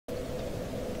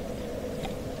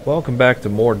Welcome back to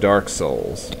more Dark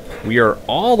Souls. We are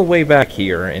all the way back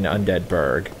here in Undead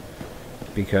Burg,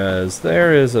 because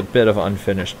there is a bit of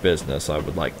unfinished business I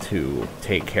would like to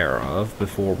take care of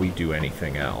before we do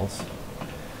anything else.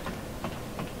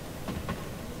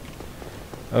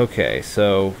 Okay,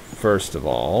 so first of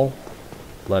all,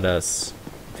 let us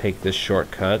take this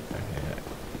shortcut,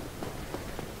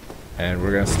 and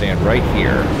we're going to stand right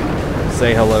here,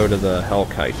 say hello to the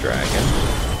Hellkite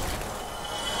Dragon.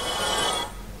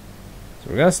 So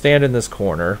we're going to stand in this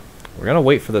corner. We're going to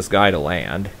wait for this guy to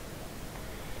land.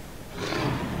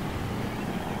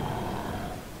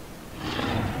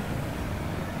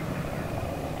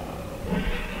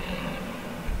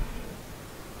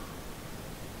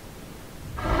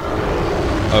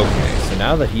 Okay, so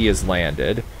now that he has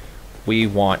landed, we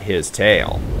want his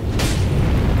tail.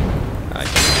 I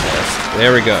just missed.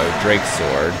 There we go, Drake's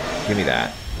sword. Give me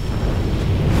that.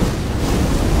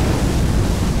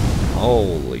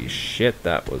 Holy shit,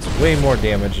 that was way more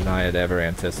damage than I had ever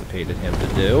anticipated him to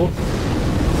do.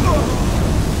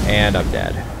 And I'm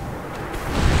dead.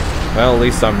 Well, at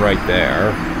least I'm right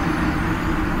there.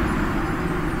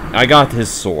 I got his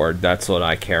sword, that's what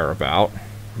I care about.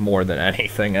 More than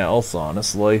anything else,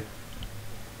 honestly.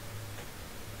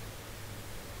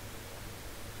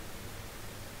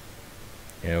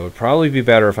 It would probably be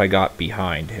better if I got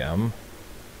behind him.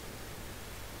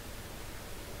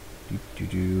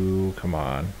 Come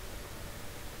on.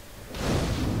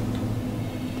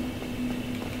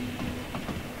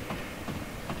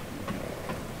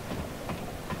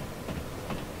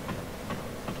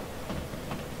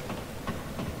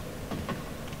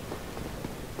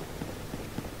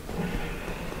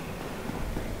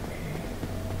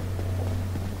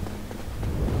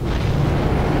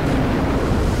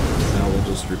 Now we'll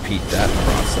just repeat that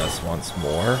process once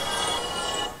more.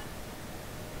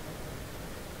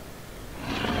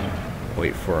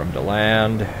 Wait for him to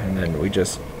land, and then we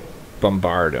just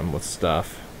bombard him with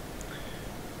stuff.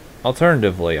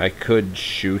 Alternatively, I could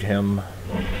shoot him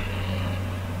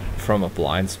from a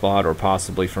blind spot, or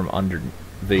possibly from under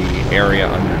the area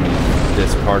underneath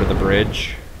this part of the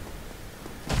bridge.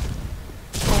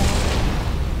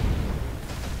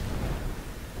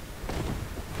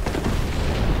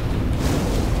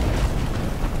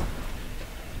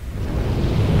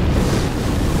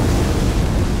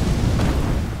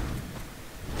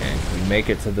 Make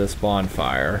it to this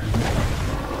bonfire.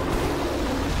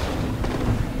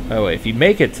 Oh wait, if you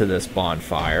make it to this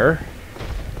bonfire,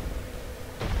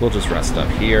 we'll just rest up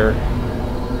here.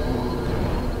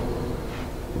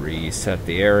 Reset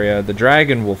the area. The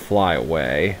dragon will fly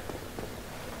away.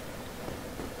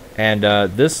 And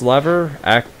this lever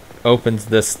opens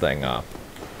this thing up.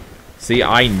 See,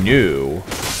 I knew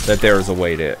that there was a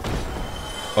way to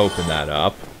open that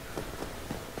up.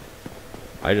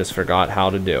 I just forgot how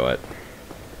to do it.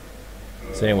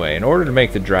 So anyway, in order to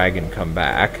make the dragon come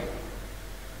back,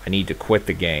 I need to quit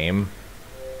the game.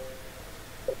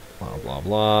 Blah, blah,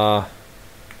 blah.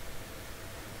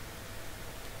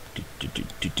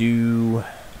 Do.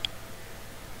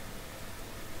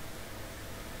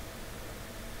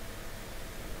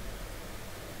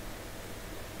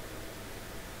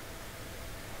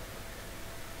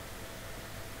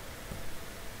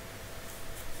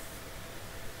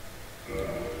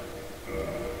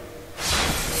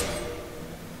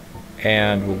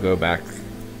 And we'll go back.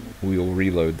 We will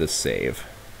reload the save.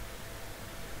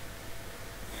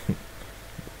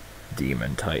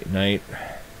 Demon Titanite.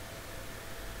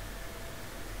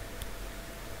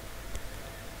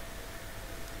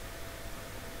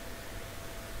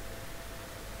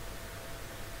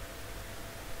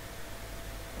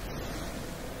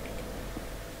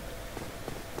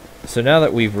 So now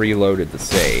that we've reloaded the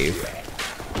save,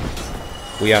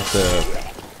 we have to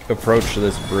approach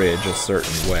this bridge a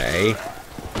certain way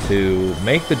to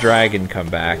make the dragon come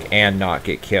back and not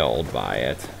get killed by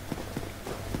it.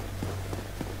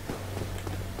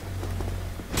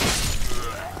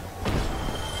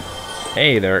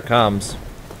 Hey, there it comes.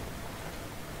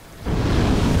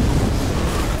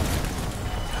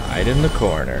 Hide in the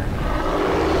corner.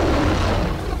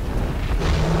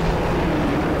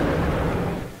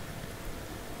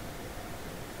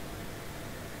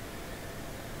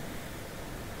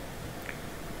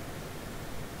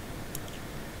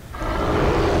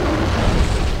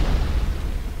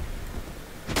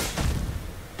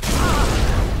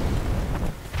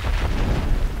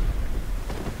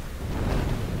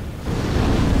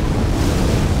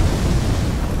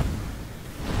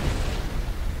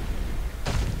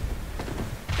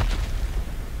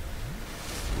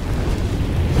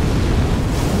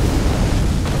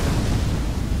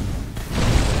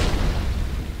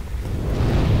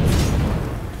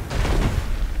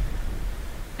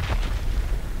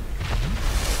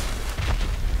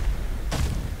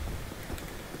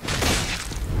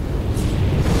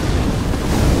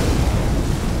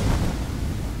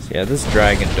 Yeah, this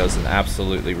dragon does an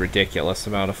absolutely ridiculous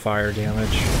amount of fire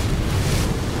damage.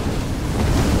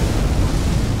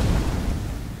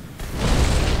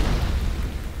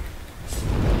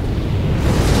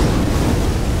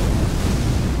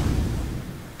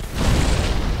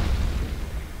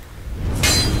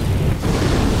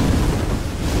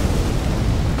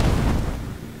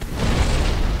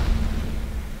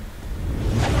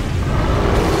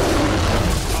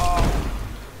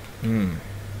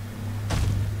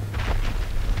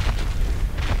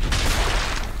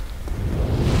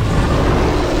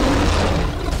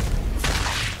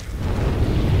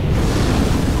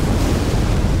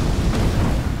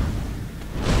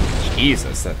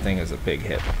 Jesus, that thing is a big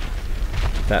hit.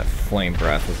 That flame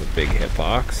breath is a big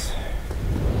hitbox.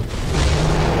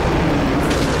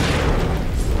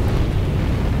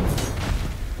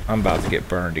 I'm about to get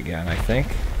burned again, I think.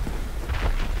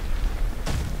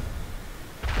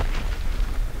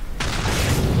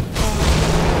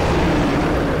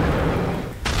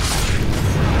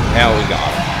 Now we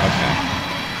got him. Okay.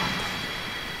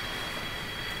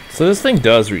 So this thing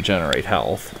does regenerate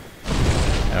health.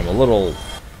 And I'm a little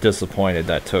disappointed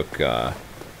that took so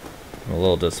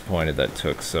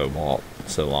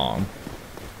long.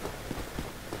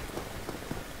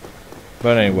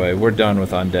 But anyway, we're done with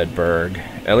Undead Burg,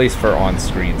 at least for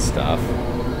on-screen stuff.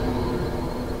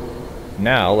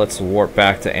 Now let's warp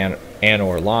back to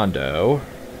Anor Londo.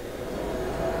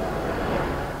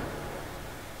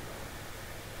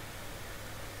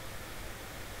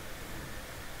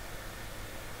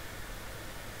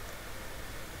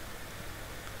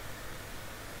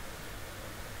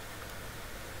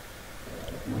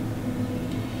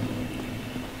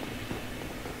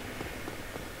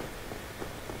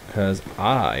 Because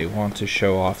I want to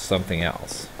show off something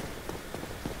else.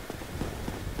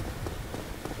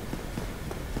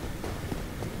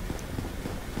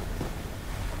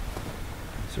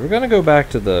 So we're gonna go back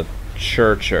to the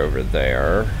church over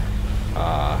there.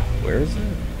 Where is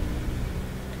it?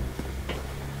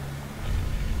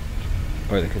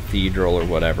 Or the cathedral or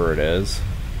whatever it is.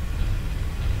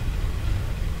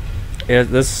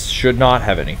 This should not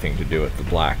have anything to do with the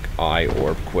black eye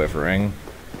orb quivering.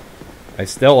 I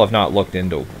still have not looked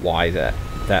into why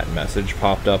that message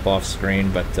popped up off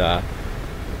screen, but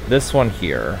this one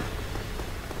here,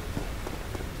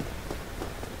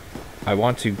 I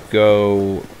want to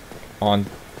go on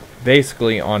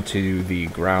basically onto the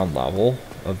ground level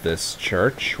of this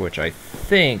church, which I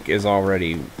think is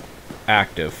already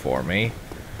active for me.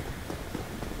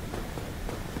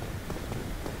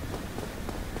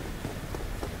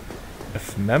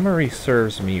 If memory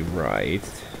serves me right,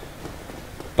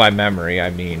 by memory I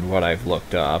mean what I've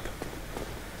looked up.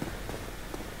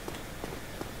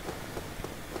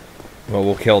 Well,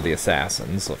 we'll kill the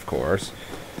assassins, of course.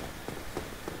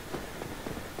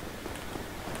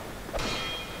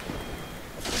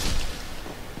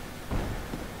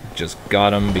 Just got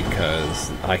them because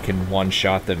I can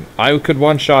one-shot them. I could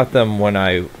one-shot them when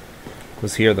I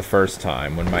was here the first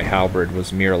time, when my halberd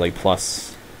was merely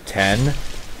plus 10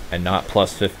 and not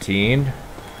plus 15.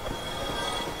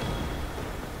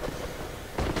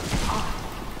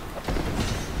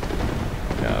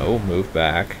 No, move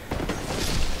back.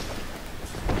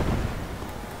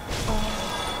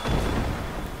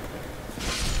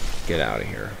 Get out of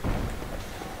here.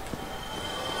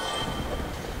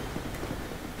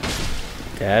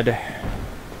 Dead.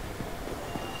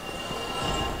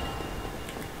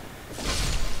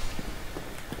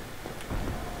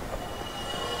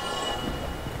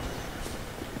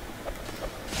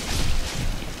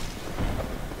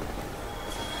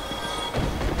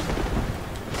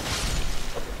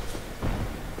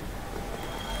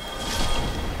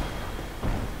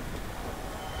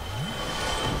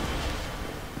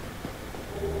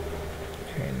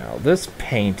 Okay, now this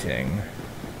painting,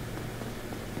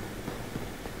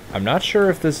 I'm not sure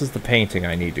if this is the painting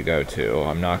I need to go to,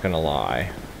 I'm not gonna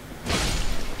lie.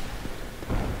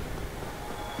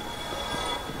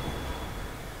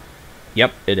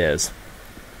 Yep, it is.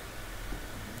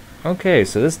 Okay,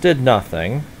 so this did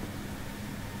nothing.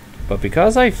 But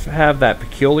because I have that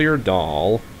peculiar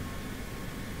doll,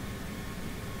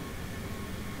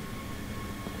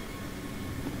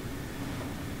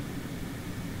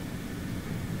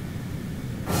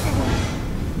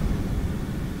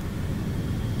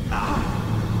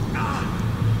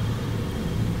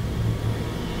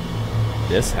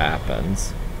 this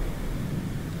happens.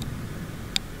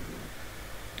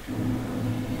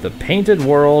 The Painted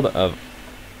World of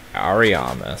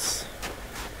Ariamis.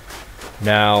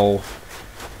 Now,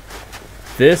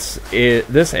 this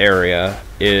area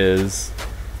is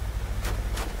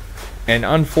an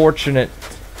unfortunate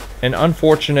an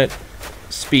unfortunate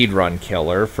speedrun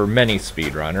killer for many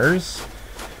speedrunners,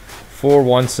 for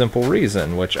one simple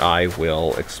reason, which I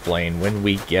will explain when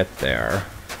we get there.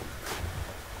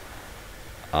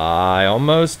 I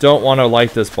almost don't want to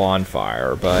light this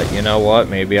bonfire, but you know what?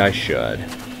 Maybe I should.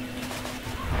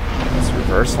 Let's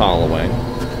reverse hollowing.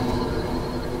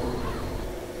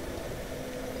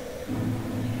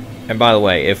 And by the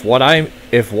way, if what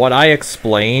I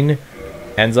explain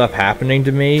ends up happening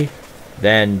to me,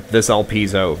 then this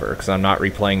LP's over, because I'm not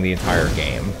replaying the entire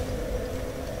game.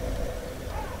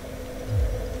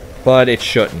 But it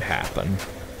shouldn't happen.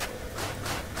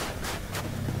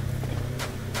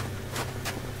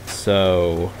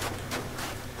 So...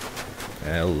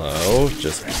 hello,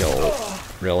 just kill...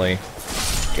 really?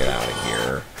 Get out of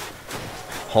here.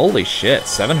 Holy shit,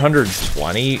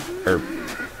 720, or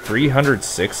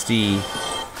 360...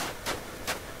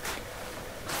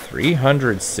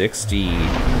 360...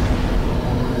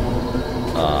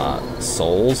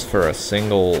 souls for a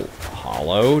single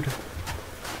hollowed?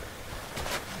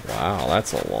 Wow,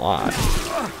 that's a lot.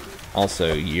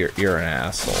 Also, you're an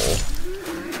asshole.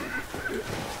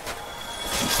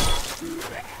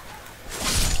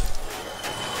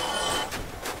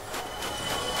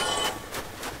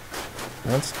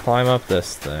 Let's climb up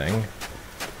this thing.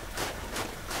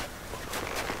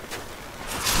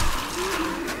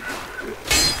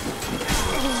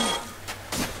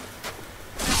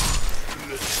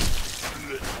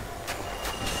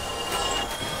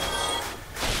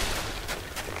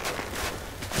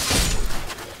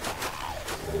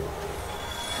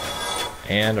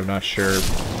 And I'm not sure.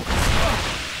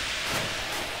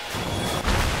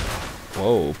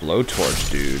 Whoa,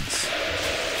 blowtorch dudes.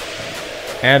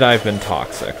 And I've been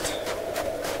toxicked.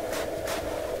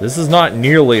 This is not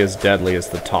nearly as deadly as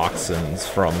the toxins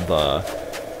from the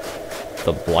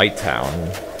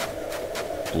Blighttown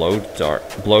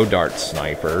blow dart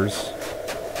snipers.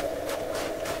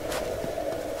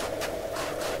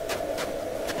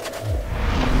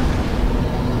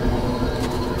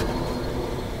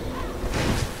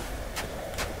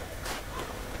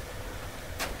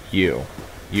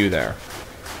 You there.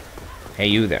 Hey,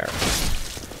 you there.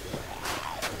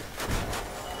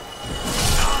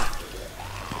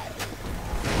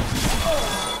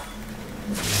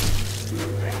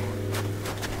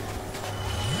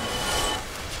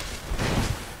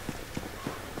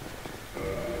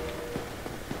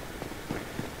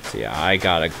 So yeah, I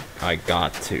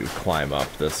got to climb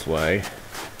up this way.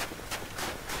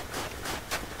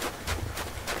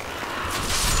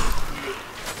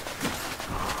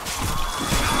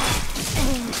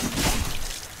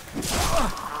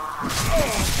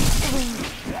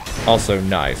 Also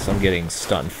nice, I'm getting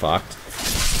stun fucked.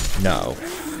 No.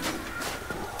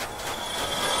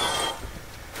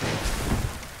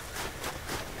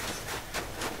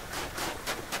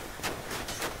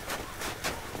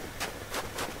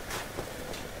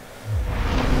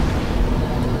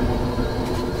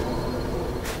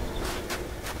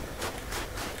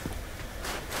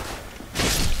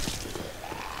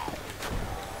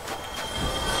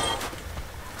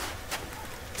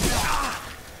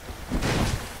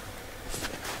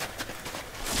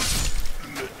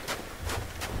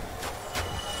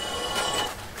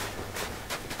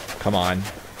 Come on.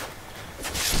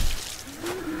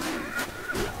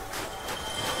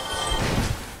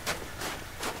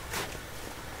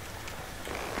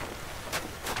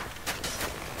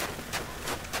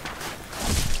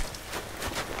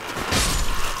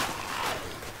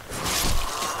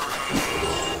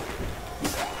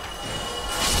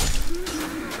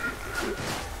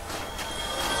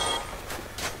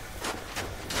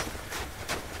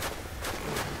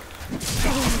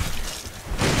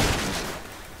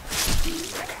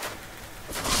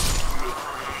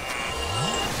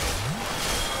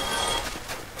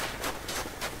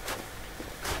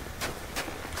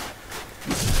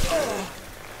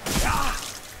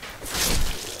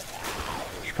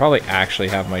 Probably actually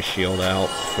have my shield out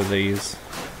for these.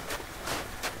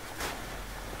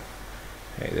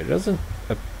 Okay, there doesn't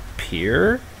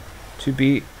appear to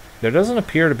be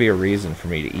a reason for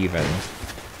me to even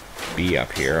be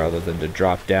up here other than to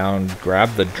drop down,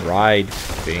 grab the dried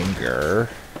finger.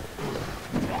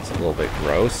 It's a little bit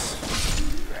gross.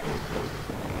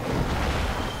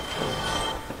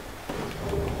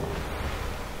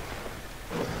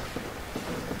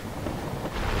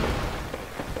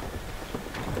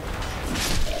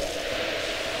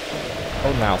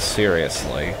 Oh, now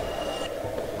seriously.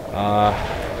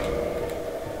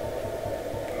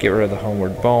 Get rid of the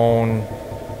homeward bone.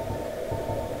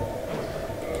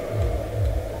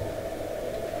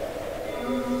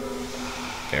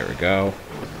 There we go.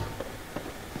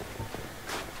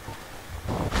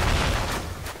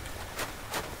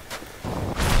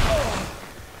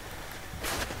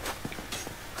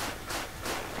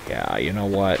 Yeah, you know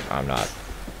what? I'm not...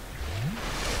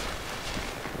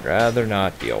 rather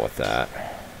not deal with that.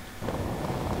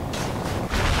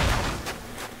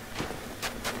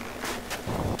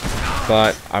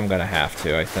 But I'm gonna have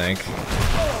to, I think.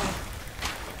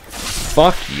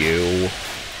 Fuck you.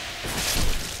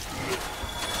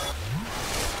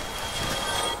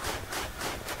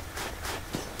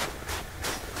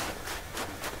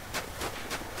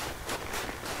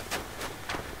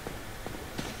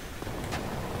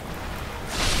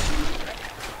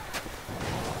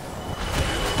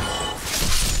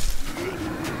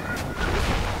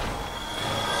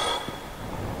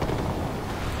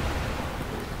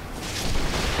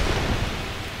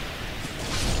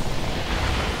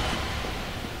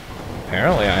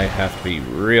 Apparently I have to be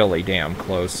really damn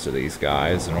close to these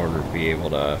guys in order to be able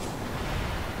to...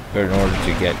 or in order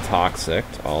to get toxic.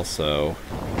 Also...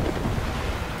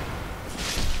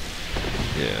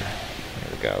 yeah.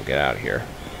 There we go. Get out of here.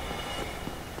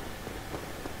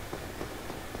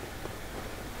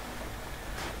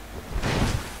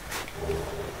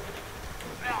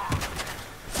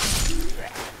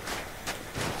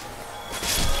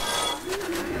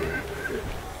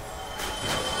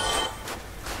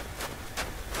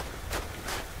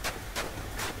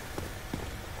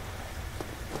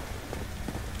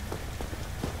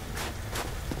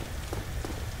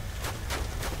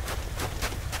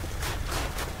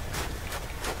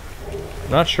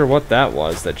 Not sure what that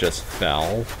was that just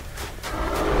fell.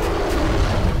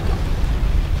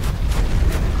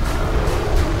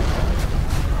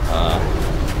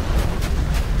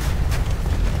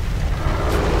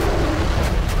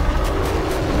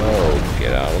 Oh,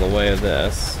 get out of the way of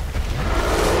this.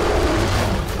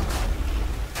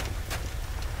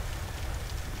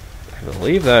 I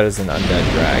believe that is an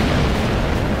undead dragon.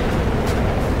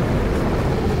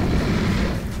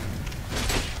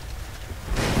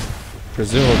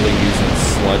 Presumably using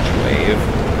Sludge Wave.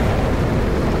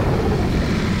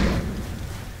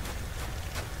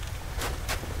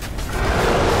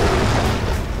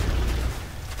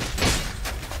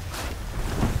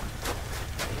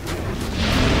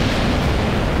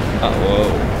 Oh, whoa.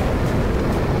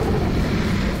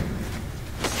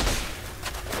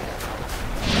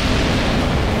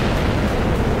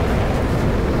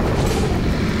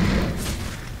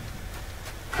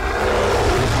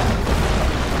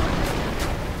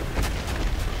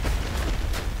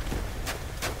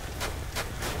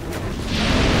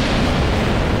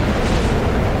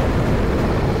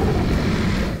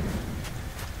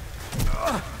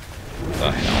 The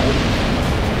hell?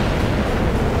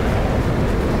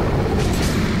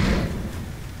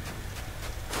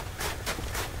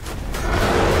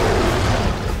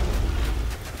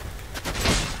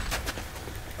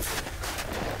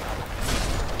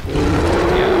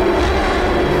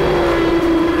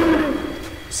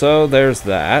 So there's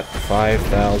that.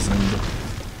 5,000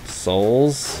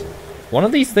 souls. One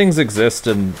of these things exists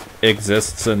in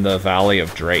the Valley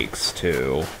of Drakes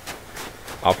too.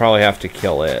 I'll probably have to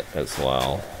kill it as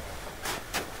well.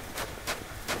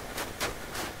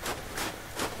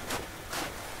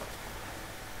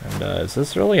 And is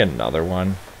this really another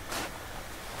one?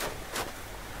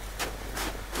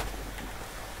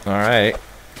 Alright.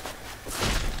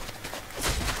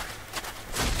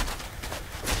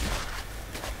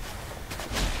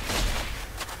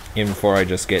 Even before I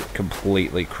just get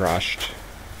completely crushed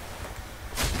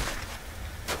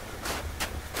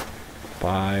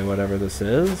by whatever this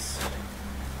is.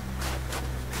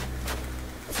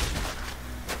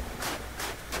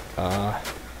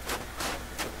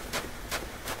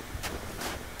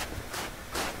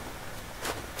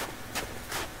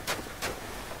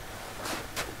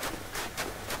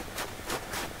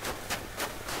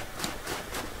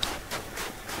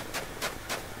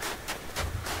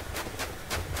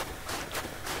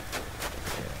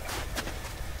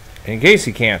 In case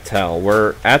you can't tell,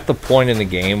 we're at the point in the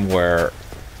game where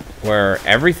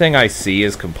everything I see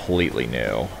is completely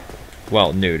new.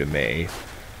 Well, new to me.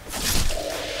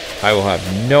 I will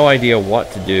have no idea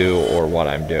what to do or what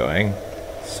I'm doing.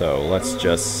 So let's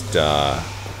just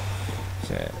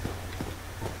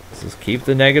keep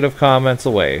the negative comments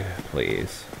away,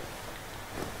 please.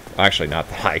 Actually, not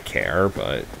that I care,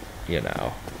 but you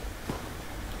know.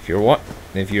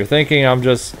 If you're thinking I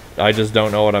just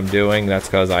don't know what I'm doing, that's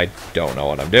because I don't know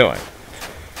what I'm doing.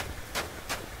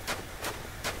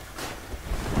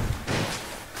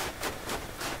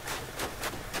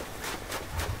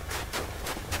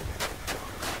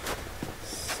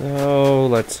 So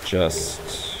let's just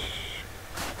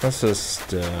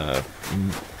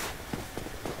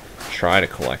try to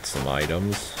collect some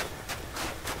items.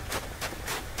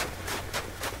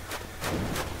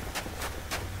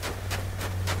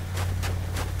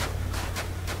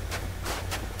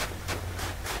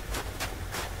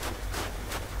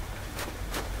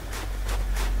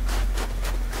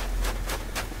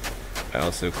 I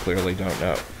also clearly don't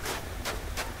know.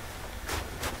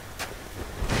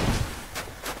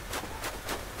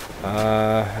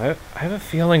 I have a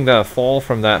feeling the fall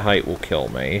from that height will kill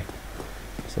me.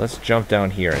 So let's jump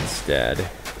down here instead.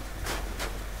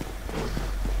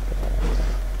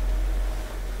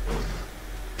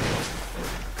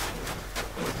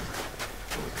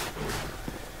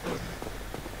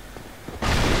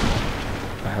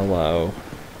 Hello.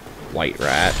 White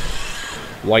rat.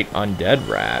 White undead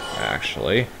rat,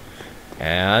 actually.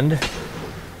 And... okay,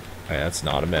 that's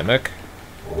not a mimic.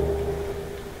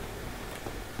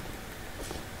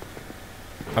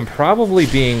 I'm probably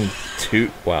being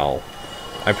too... well,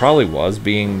 I probably was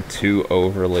being too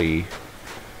overly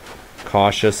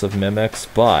cautious of mimics,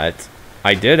 but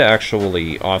I did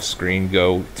actually off-screen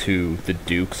go to the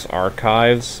Duke's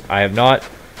archives. I have not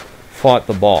fought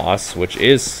the boss, which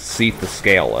is Seath the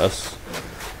Scaleless,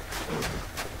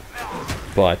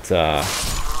 but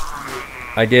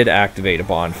I did activate a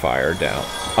bonfire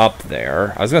up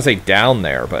there. I was gonna say down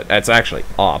there, but that's actually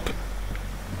up.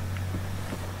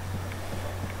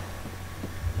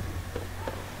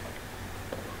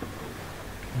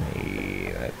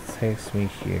 That takes me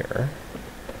here.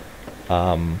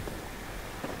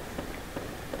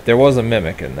 There was a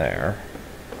mimic in there.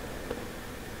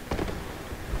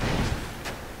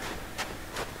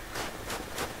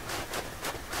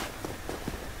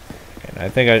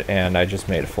 And I just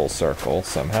made a full circle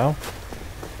somehow.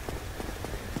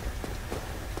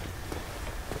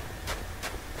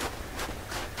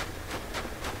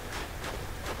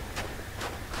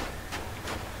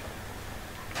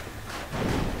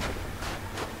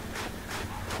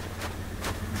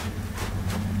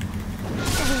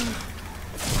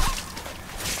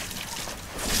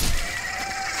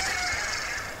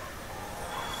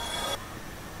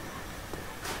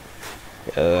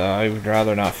 I would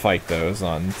rather not fight those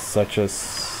on such a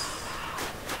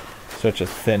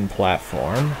thin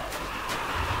platform.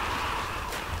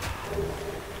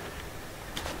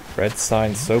 Red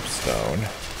Sign Soapstone.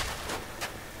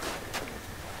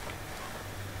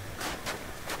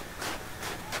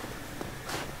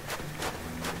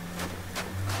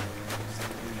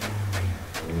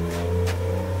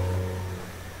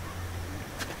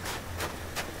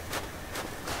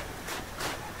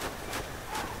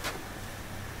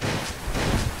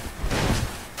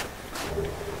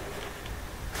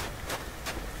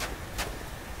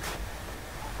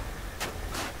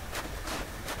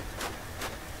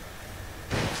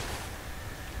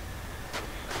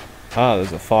 Ah,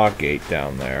 there's a fog gate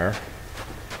down there.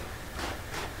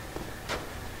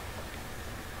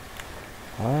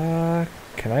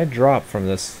 Can I drop from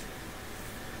this?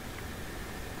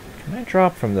 Can I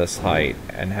drop from this height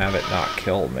and have it not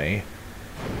kill me?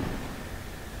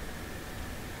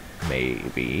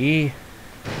 Maybe.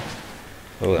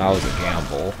 Oh, that was a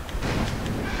gamble.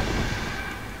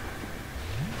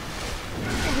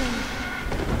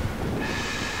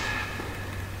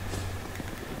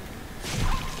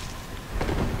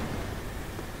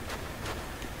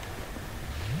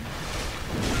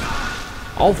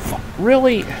 Oh,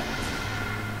 really?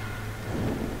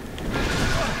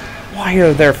 Why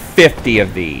are there 50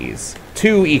 of these?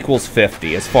 2 equals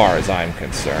 50 as far as I'm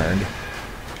concerned.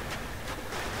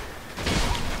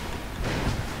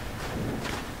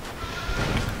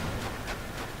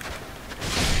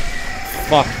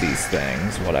 Fuck these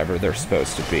things, whatever they're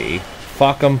supposed to be.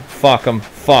 Fuck 'em, fuck 'em,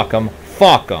 fuck 'em,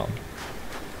 fuck 'em.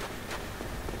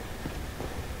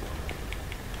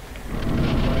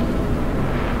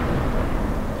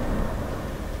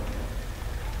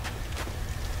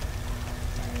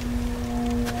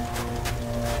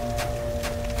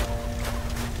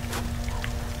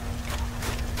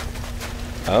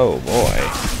 Oh boy.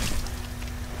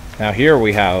 Now here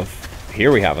we have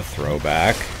a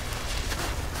throwback.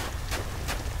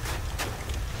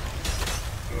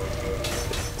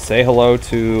 Say hello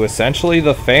to essentially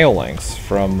the Phalanx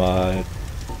from who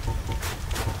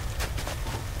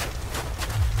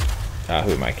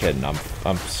am I kidding?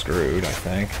 I'm screwed, I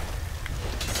think.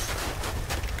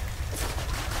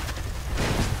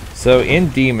 So in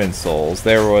Demon Souls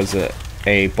there was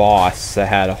a boss that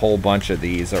had a whole bunch of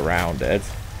these around it.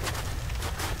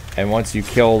 And once you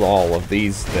killed all of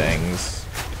these things,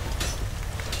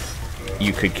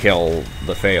 you could kill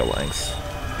the Phalanx.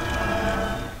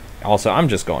 Also, I'm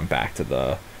just going back to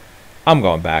the... I'm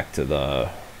going back to the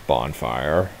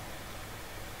bonfire.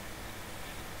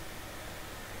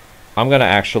 I'm gonna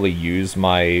actually use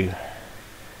my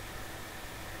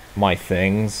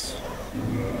things.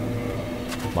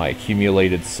 My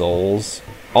accumulated souls.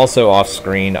 Also off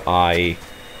screen, I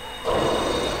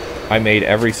made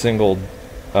every single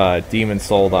demon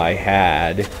soul that I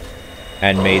had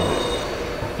and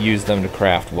used them to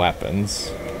craft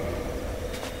weapons.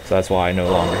 So that's why I no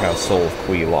longer have Soul of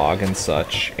Quelaag and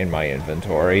such in my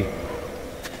inventory.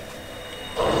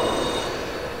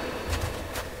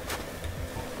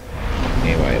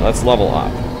 Anyway, let's level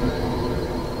up.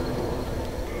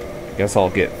 I guess I'll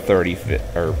get 30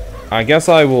 or I guess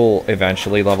I will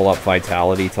eventually level up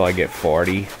Vitality till I get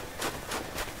 40.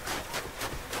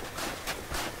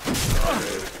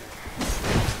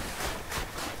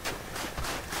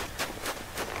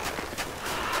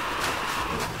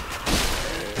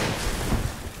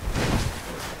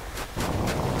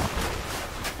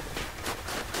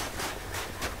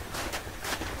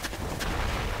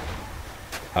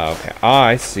 Okay. Ah,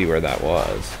 I see where that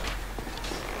was.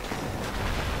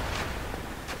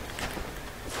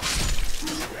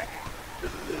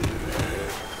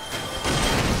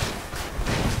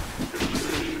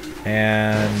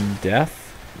 And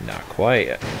death? Not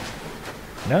quite.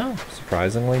 No,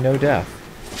 surprisingly no death.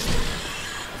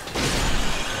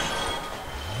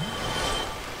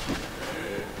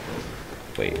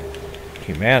 Wait,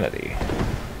 humanity.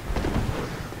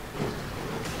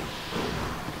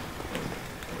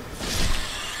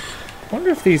 I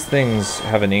wonder if these things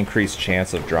have an increased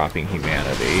chance of dropping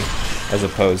humanity as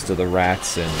opposed to the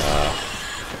rats in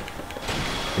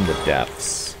the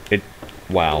depths.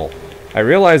 Wow. I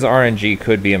realize RNG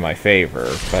could be in my favor,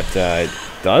 but it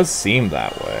does seem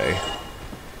that way.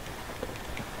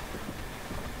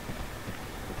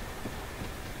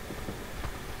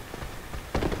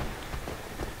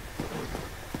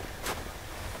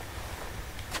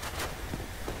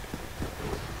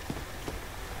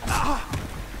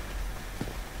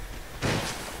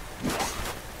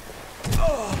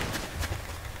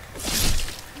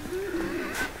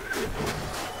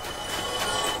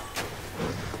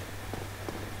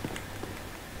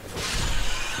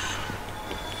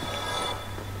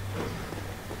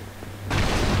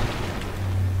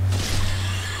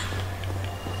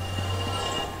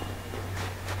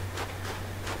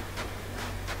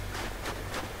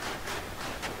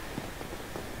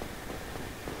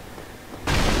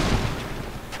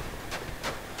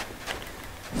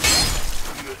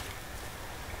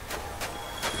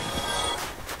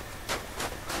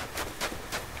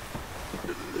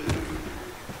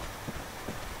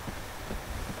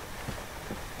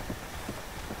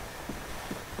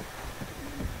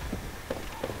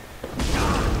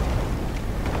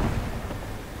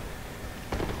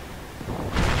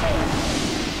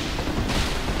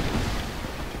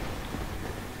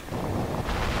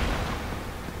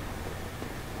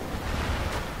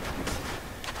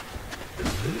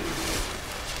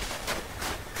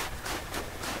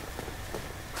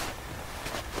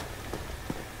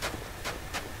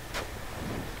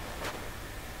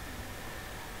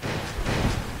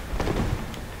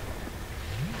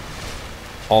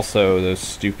 Also, those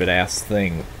stupid-ass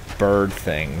bird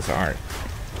things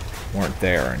weren't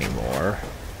there anymore.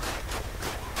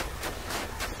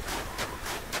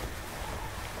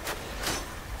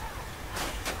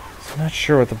 So I'm not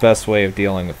sure what the best way of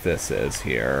dealing with this is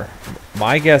here.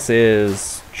 My guess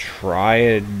is try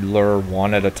and lure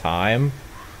one at a time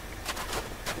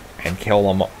and kill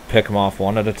them, pick them off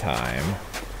one at a time.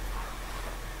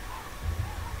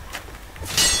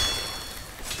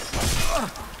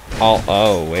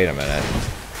 Oh, wait a minute.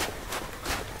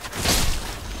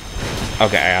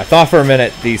 Okay, I thought for a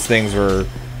minute these things were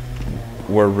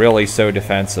really so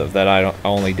defensive that I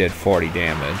only did 40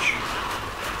 damage.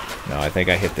 No, I think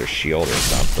I hit their shield or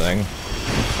something.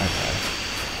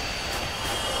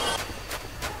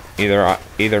 Okay.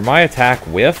 Either my attack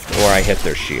whiffed or I hit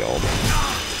their shield.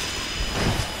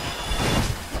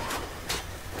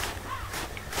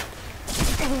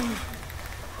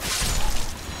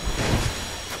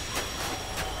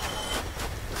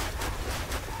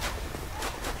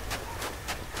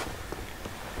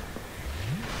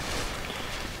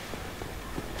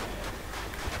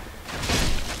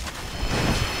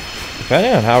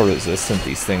 Depending on how resistant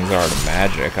these things are to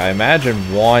magic, I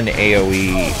imagine one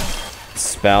AoE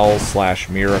spell /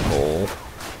 miracle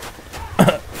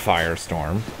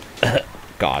firestorm,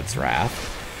 God's Wrath,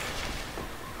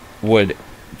 would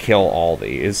kill all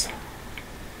these.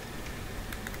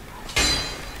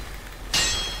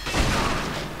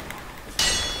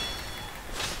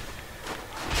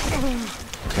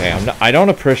 Okay, I don't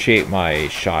appreciate my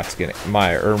shots getting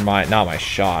not my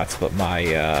shots, but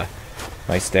my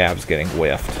stabs getting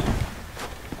whiffed.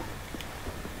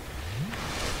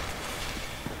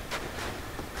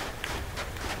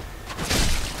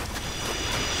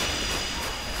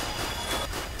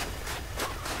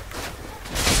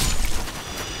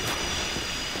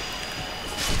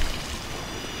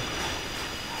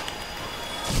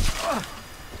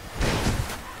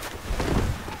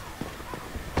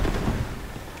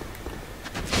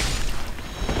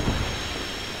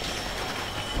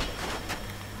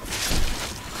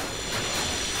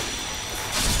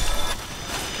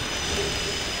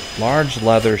 Large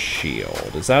leather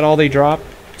shield. Is that all they drop?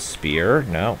 Spear?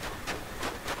 No.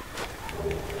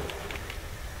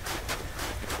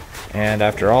 And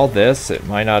after all this, it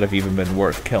might not have even been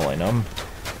worth killing them.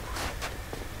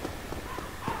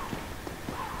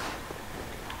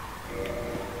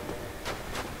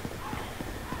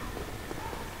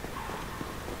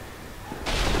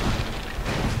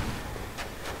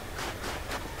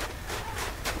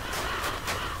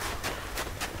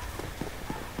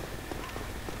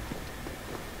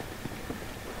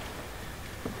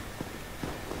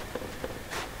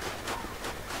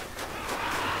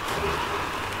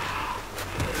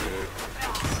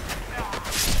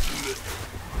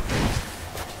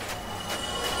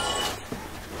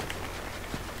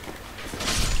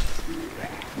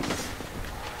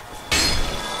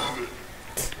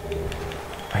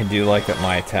 I do like that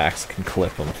my attacks can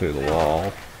clip them through the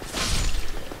wall.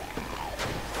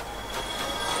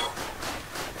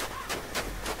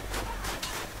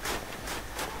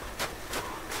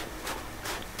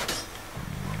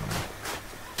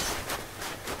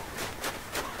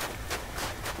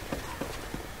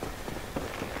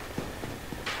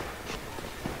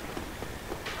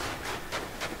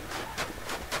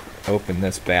 Open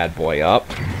this bad boy up.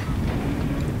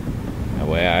 That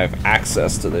way I have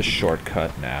access to this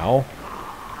shortcut now.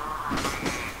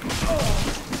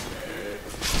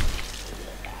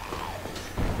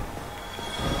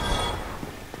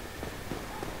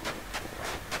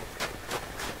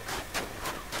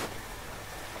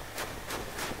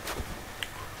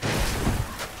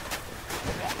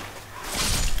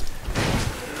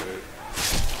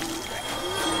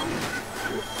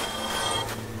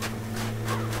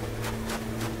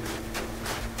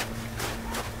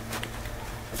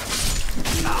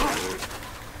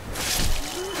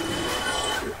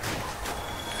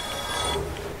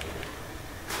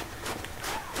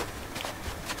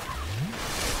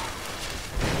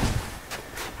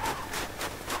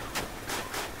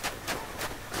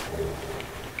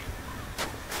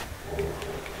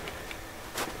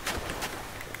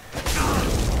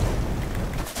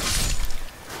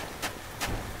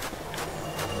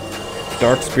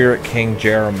 Dark Spirit King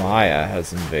Jeremiah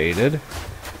has invaded.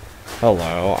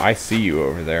 Hello, I see you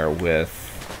over there with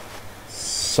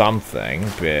something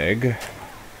big.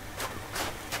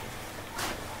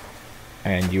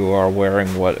 And you are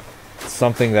wearing what?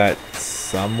 Something that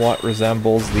somewhat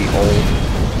resembles the old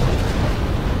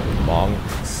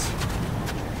monks.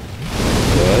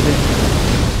 Good.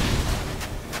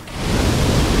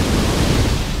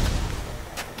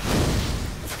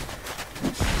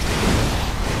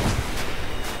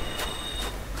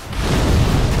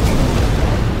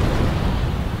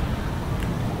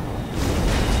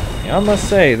 I must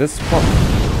say, this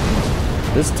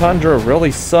tundra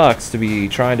really sucks to be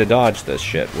trying to dodge this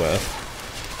shit with.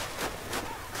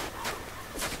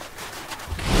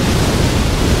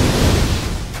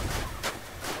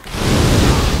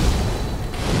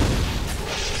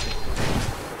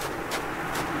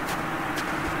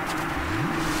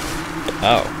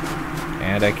 Oh,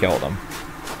 and I killed him.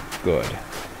 Good.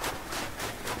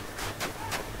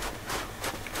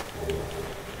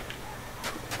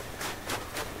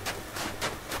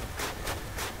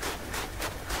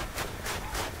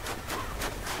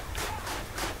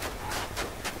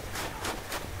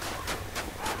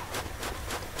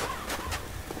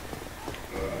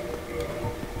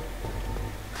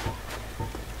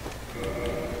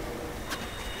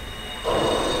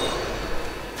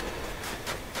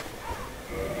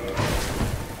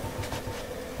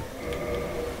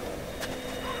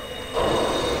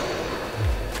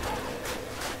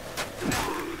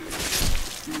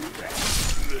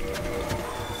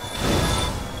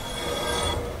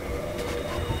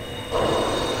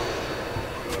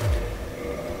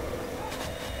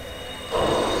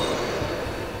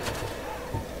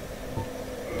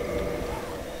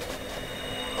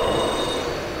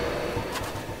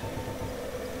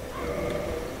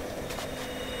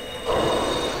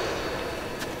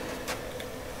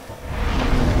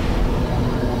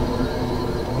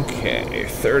 Okay,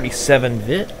 37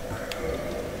 vit.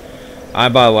 By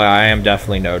the way, I am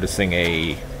definitely noticing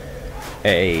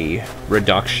a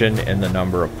reduction in the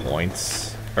number of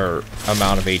points or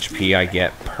amount of HP I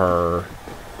get per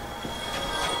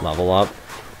level up.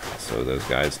 So those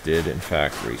guys did in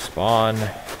fact respawn.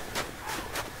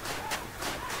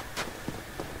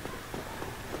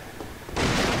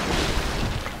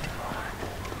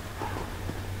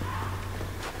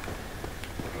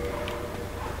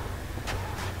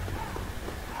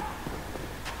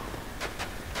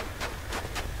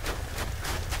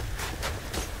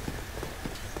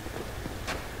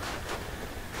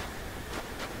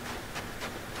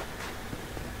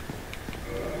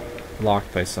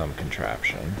 Locked by some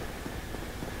contraption.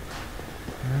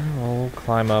 We'll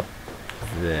climb up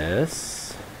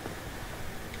this.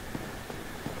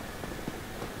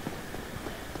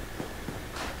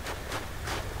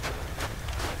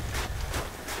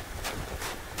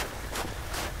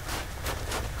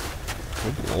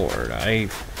 Good lord, I'm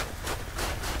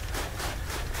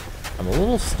a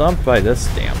little stumped by this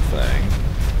damn thing.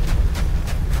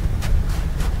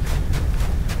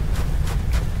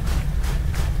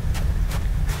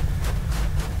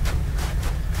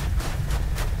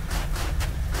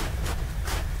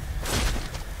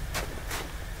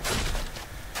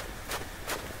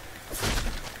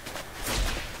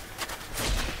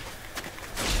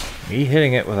 Me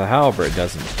hitting it with a halberd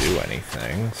doesn't do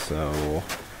anything, so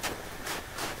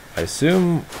I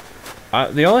assume...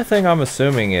 the only thing I'm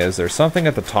assuming is there's something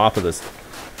at the top of this...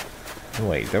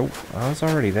 Wait, I was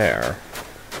already there.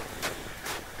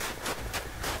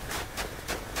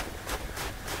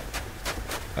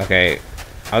 Okay,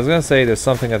 I was gonna say there's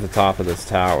something at the top of this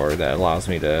tower that allows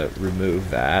me to remove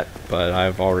that, but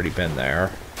I've already been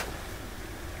there.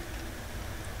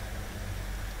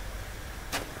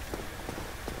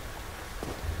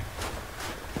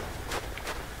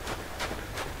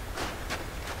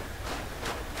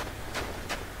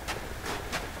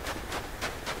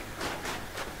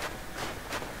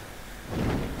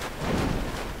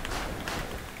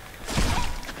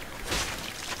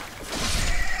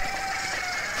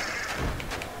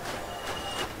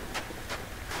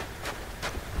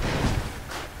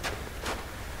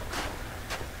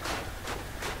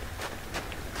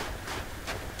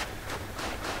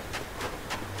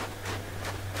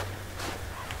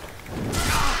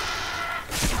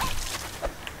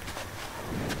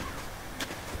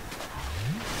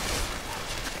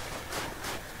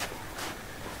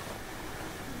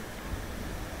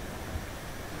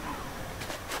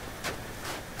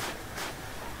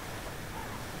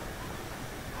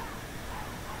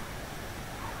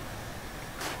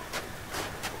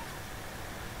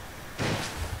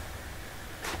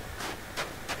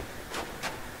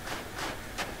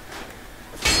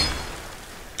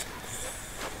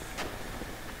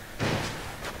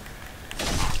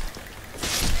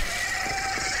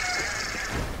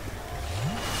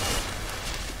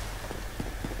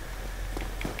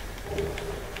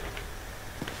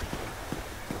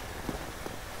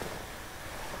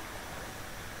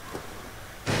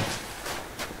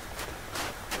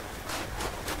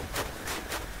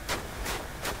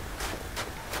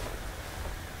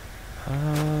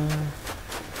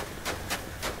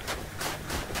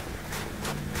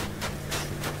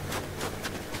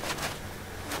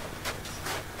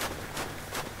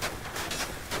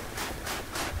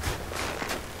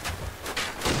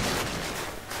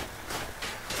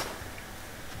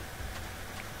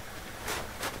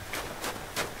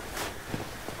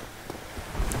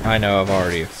 I know I've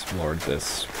already explored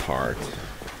this part.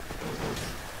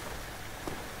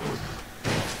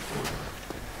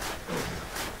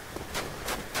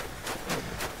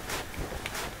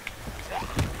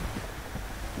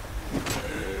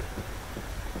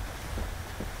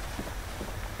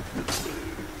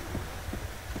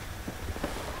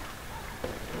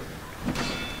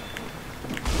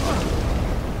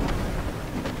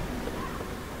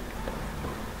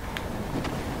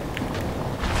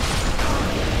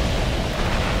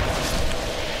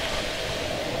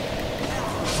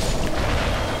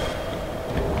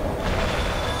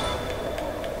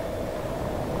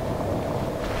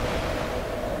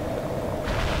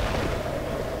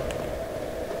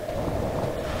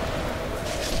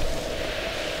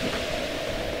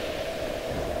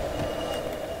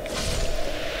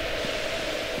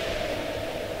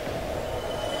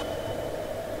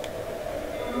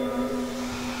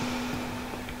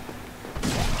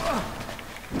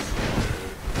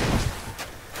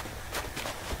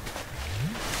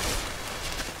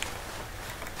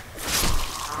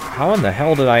 How in the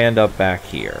hell did I end up back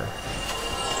here?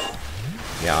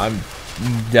 Yeah, I'm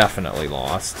definitely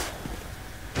lost.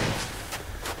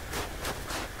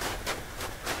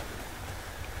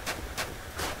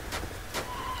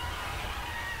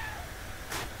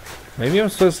 Maybe I'm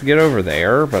supposed to get over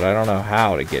there, but I don't know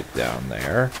how to get down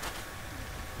there.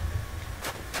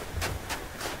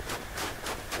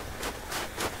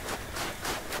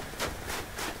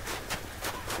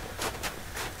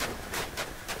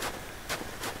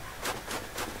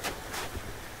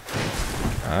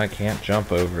 I can't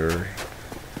jump over.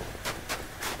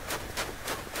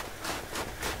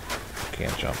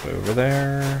 Can't jump over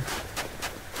there.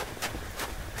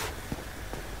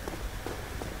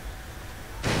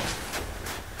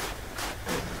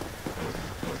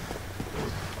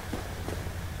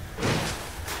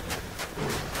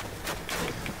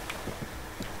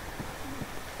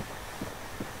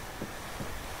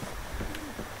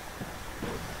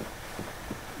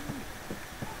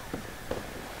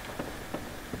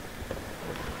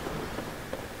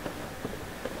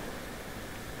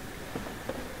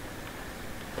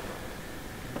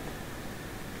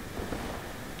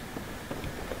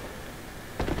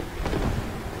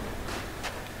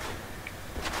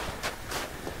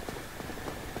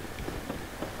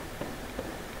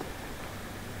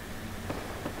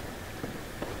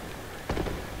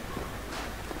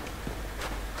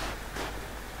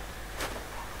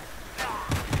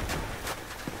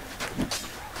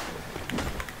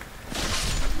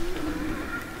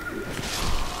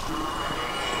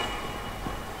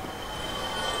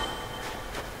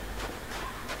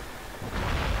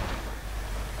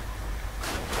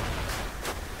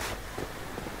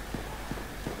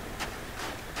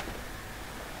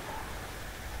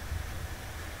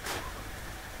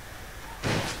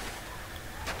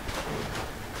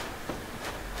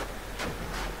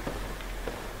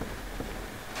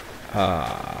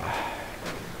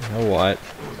 You know what?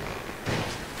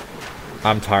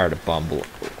 I'm tired of Bumble.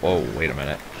 Oh, wait a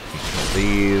minute. Kill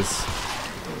these.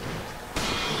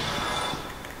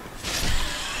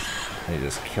 I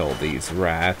just kill these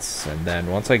rats, and then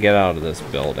once I get out of this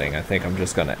building, I think I'm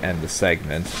just gonna end the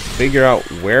segment. Figure out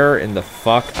where in the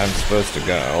fuck I'm supposed to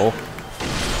go.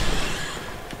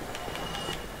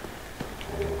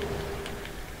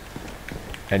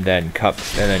 And then come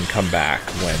back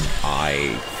when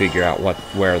I figure out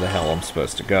where the hell I'm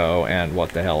supposed to go and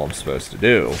what the hell I'm supposed to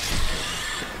do.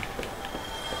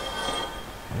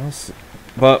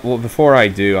 But well, before I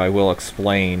do, I will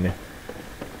explain.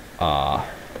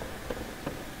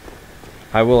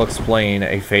 I will explain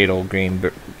a fatal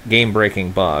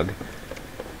game-breaking bug.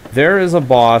 There is a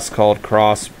boss called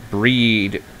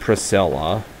Crossbreed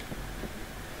Priscilla.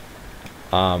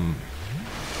 I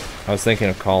was thinking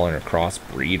of calling her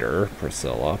Crossbreeder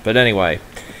Priscilla, but anyway,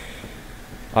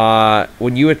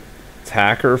 when you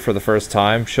attack her for the first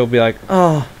time, she'll be like,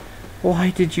 "Oh,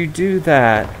 why did you do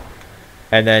that?"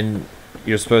 And then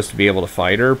you're supposed to be able to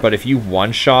fight her, but if you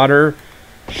one-shot her,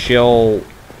 she'll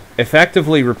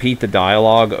effectively repeat the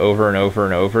dialogue over and over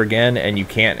and over again, and you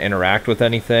can't interact with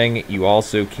anything. You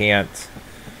also can't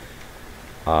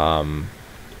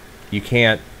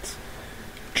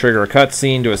trigger a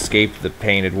cutscene to escape the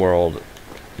painted world.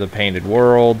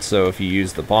 So if you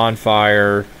use the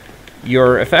bonfire,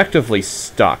 you're effectively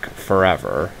stuck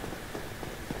forever.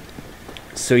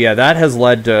 So yeah, that has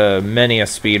led to many a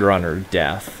speedrunner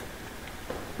death.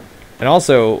 And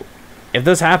also, if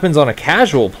this happens on a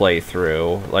casual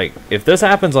playthrough, like, if this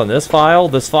happens on this file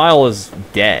is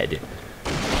dead.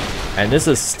 And this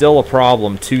is still a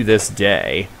problem to this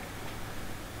day.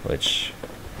 Which,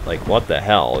 like, what the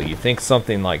hell? You think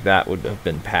something like that would have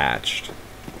been patched.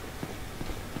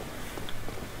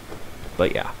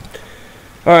 But yeah.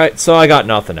 Alright, so I got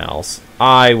nothing else.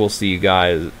 I will see you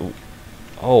guys...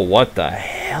 Oh, what the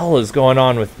hell is going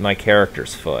on with my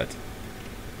character's foot?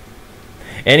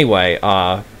 Anyway,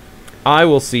 I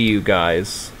will see you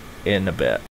guys in a bit.